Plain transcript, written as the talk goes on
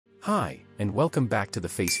Hi, and welcome back to the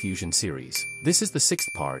FaceFusion series. This is the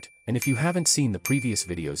 6th part, and if you haven't seen the previous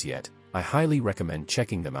videos yet, I highly recommend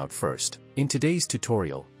checking them out first. In today's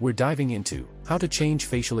tutorial, we're diving into how to change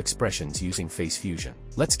facial expressions using FaceFusion.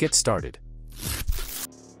 Let's get started.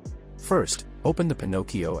 First, open the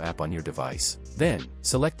Pinocchio app on your device. Then,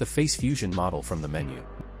 select the FaceFusion model from the menu.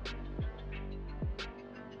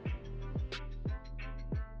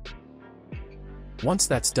 Once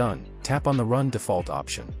that's done, tap on the Run Default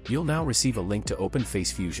option. You'll now receive a link to open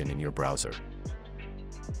FaceFusion in your browser.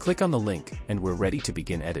 Click on the link, and we're ready to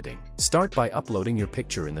begin editing. Start by uploading your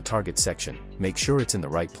picture in the target section. Make sure it's in the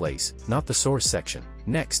right place, not the source section.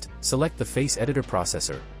 Next, select the Face Editor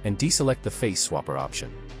Processor, and deselect the Face Swapper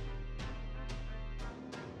option.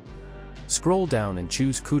 Scroll down and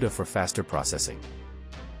choose CUDA for faster processing.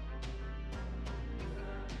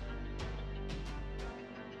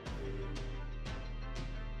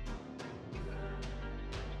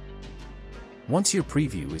 Once your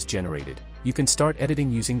preview is generated, you can start editing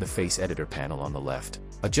using the Face Editor panel on the left.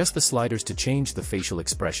 Adjust the sliders to change the facial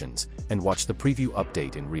expressions, and watch the preview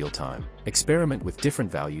update in real time. Experiment with different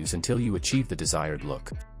values until you achieve the desired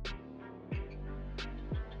look.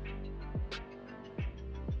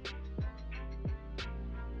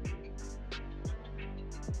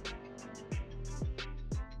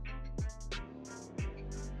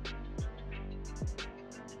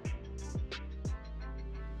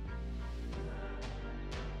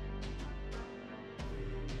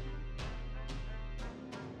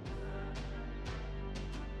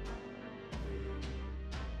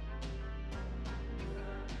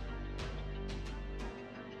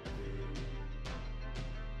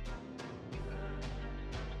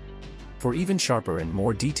 For even sharper and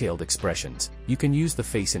more detailed expressions, you can use the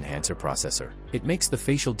Face Enhancer processor. It makes the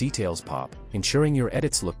facial details pop, ensuring your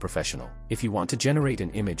edits look professional. If you want to generate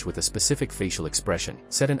an image with a specific facial expression,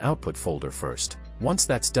 set an output folder first. Once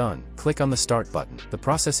that's done, click on the Start button. The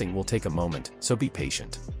processing will take a moment, so be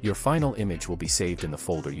patient. Your final image will be saved in the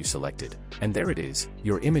folder you selected. And there it is,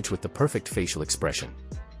 your image with the perfect facial expression.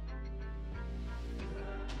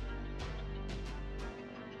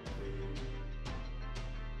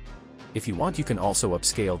 If you want, you can also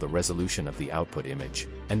upscale the resolution of the output image.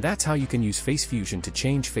 And that's how you can use FaceFusion to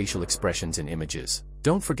change facial expressions in images.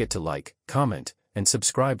 Don't forget to like, comment, and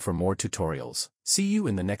subscribe for more tutorials. See you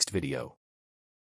in the next video.